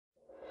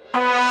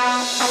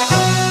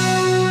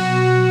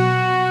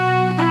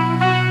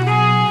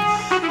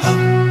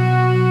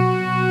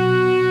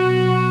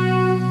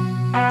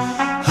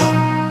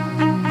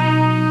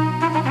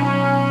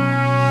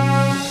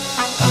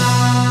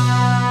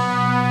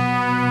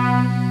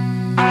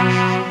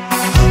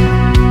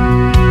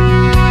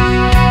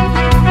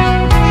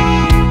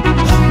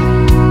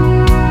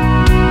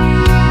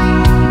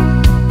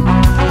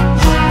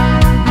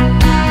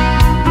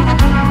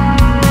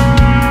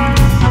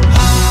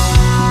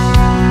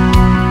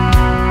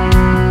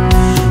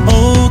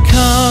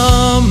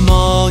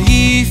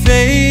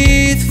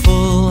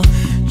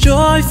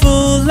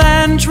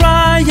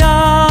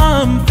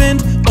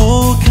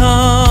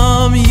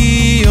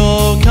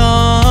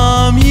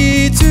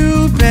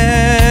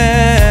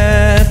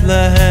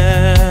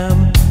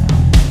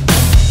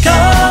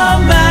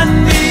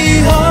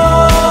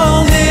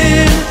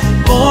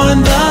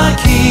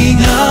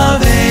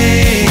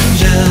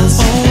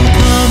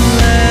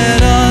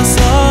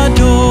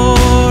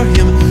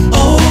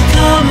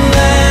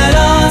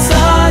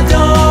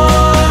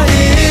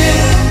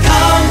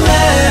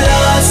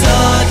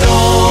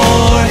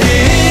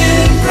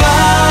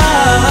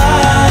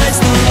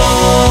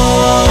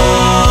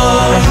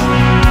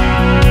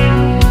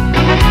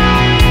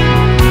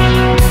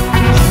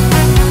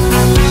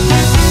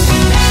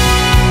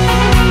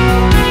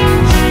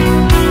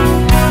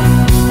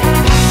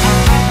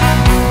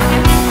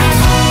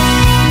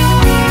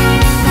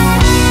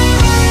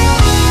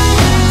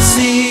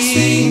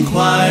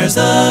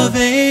Of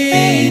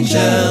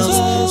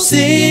angels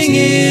sing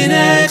in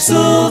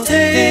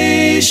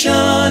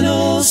exultation,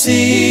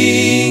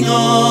 sing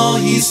all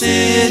ye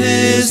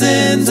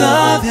citizens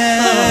of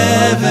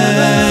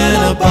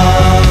heaven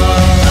above.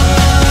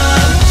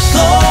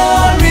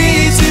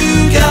 Glory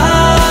to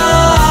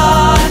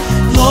God,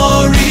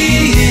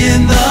 glory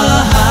in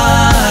the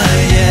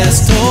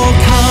highest. Oh,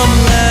 come,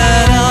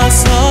 let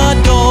us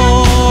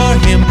adore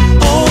him.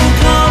 Oh,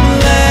 come,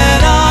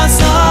 let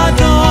us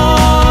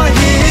adore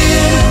him.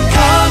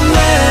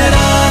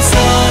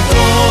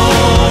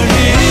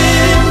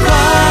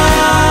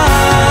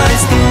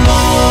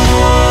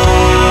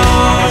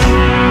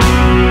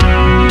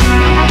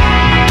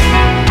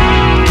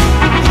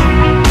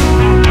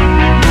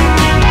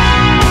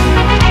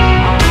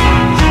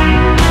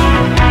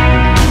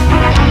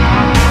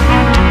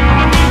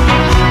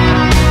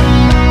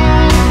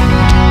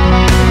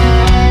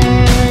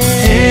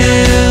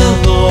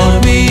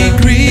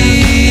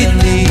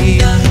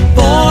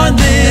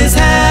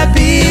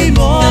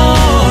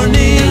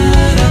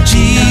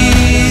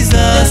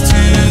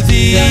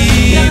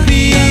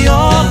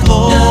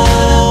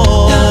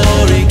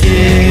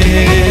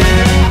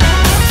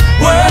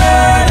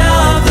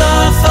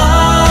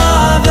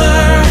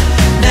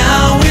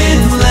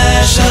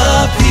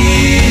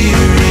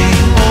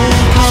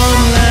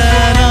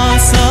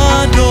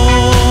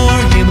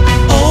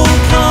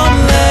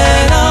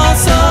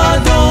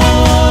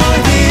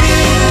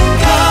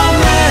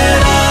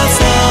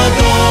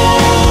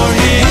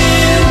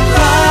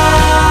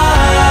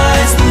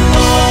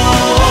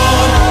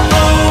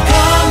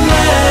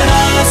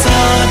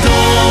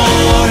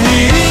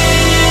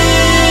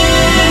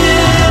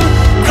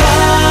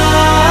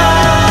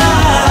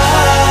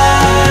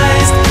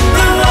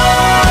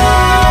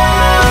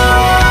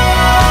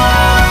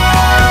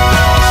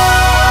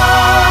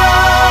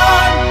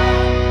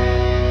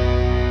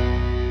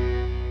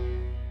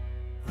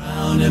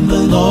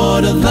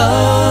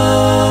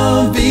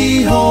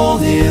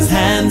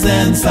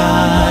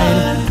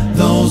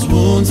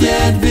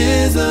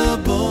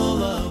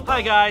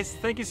 Hi guys,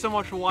 thank you so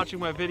much for watching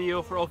my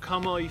video for O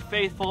Come All Ye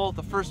Faithful,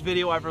 the first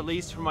video I've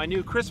released for my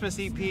new Christmas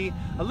EP,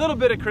 A Little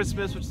Bit of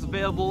Christmas, which is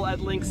available at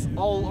links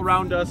all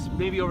around us,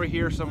 maybe over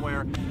here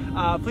somewhere.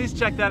 Please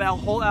check that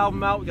whole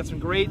album out. We got some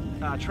great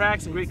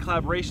tracks and great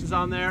collaborations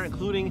on there,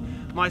 including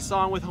my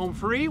song with Home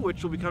Free,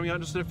 which will be coming out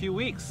in just a few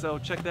weeks, so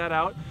check that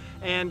out.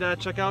 And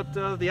check out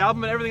the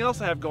album and everything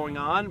else I have going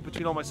on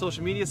between all my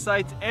social media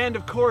sites and,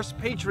 of course,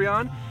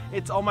 Patreon.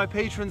 It's all my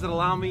patrons that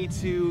allow me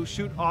to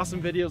shoot awesome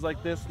videos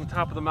like this on the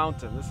top of the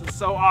mountain. This is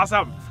so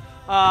awesome.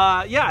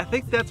 Yeah, I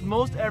think that's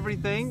most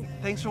everything.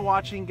 Thanks for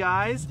watching,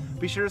 guys.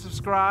 Be sure to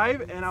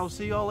subscribe, and I will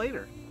see you all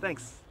later.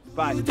 Thanks.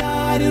 Bye. Who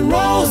died and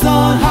rose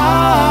on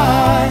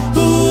high,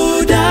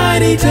 who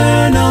died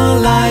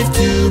eternal life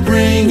to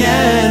bring